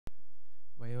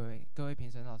各位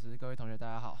评审老师、各位同学，大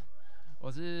家好，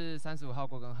我是35号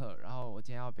郭根赫，然后我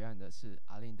今天要表演的是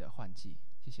阿令的《换季》，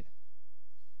谢谢。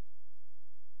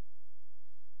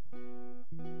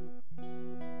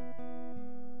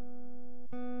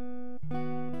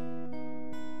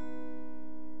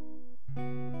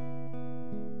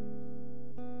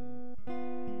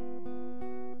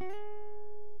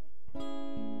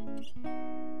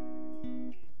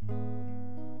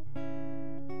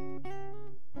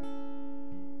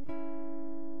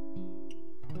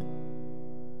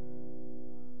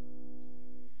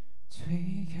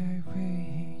推开回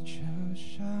忆这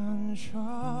扇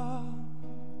窗，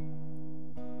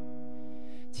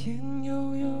天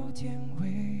又有点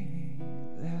微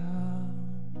凉，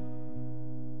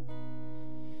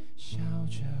笑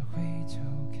着回头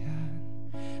看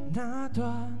那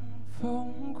段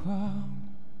风光，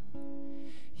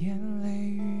眼泪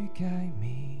欲盖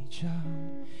弥彰，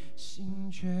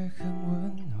心却很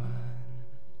温暖。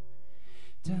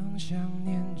当想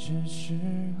念只是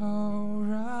偶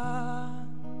然，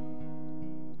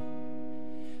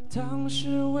当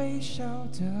时微笑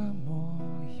的模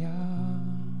样，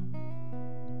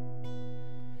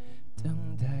等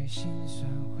待心酸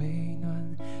回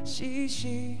暖，细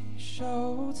细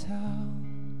收藏，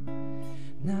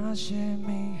那些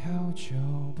美好就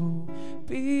不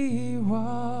必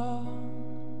忘。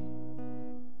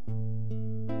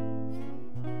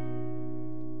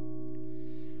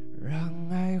让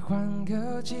爱换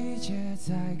个季节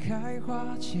再开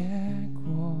花结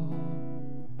果，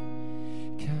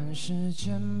看时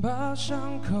间把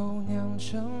伤口酿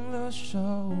成了收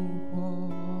获，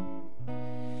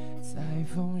在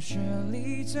风雪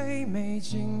里最美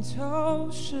尽头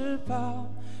是抱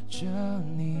着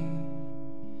你，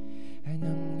还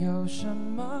能有什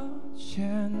么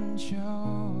迁就？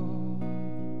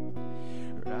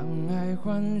让爱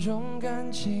换种感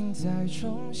情再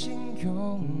重新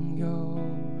拥有，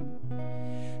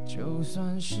就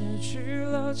算失去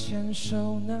了牵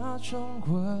手那种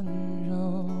温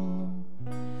柔，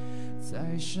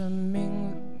在生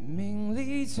命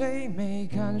里最美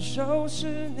感受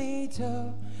是你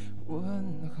的问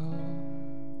候，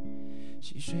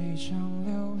细水长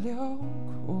流流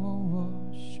过我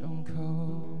胸口。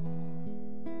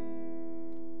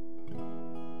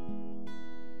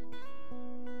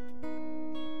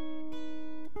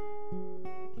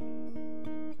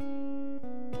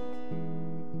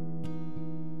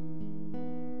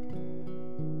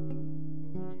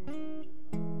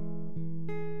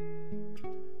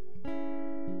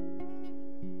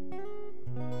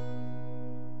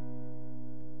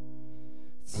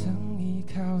曾依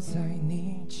靠在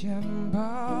你肩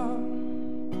膀，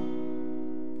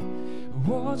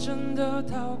我真的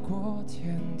到过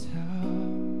天堂。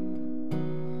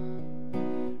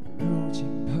如今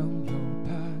朋友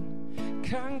般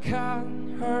侃侃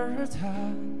而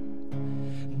谈，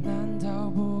难道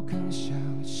不更像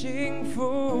幸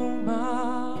福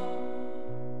吗？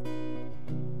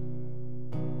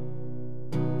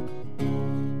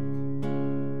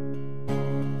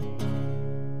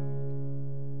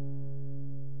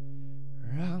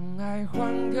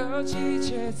换个季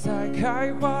节再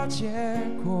开花结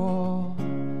果，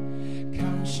看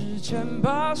时间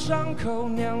把伤口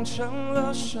酿成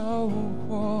了收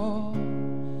获，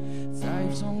在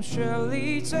风雪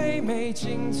里最美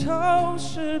尽头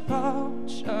是抱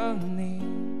着你，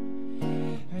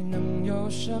还能有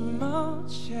什么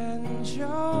迁就？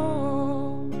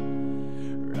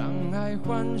让爱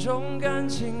换种感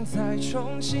情再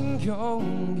重新拥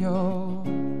有，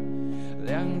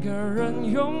两个人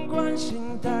用关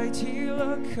心代替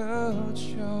了渴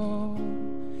求，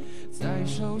在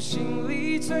手心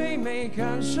里最美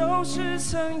感受是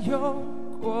曾有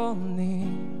过你，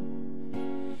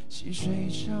细水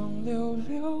长流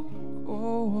流过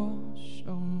我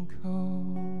胸口，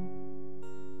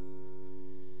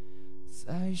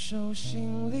在手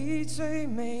心里最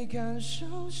美感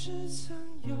受是曾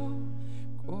有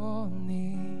过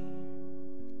你，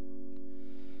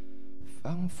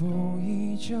仿佛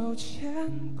依旧牵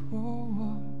过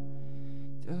我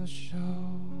的手。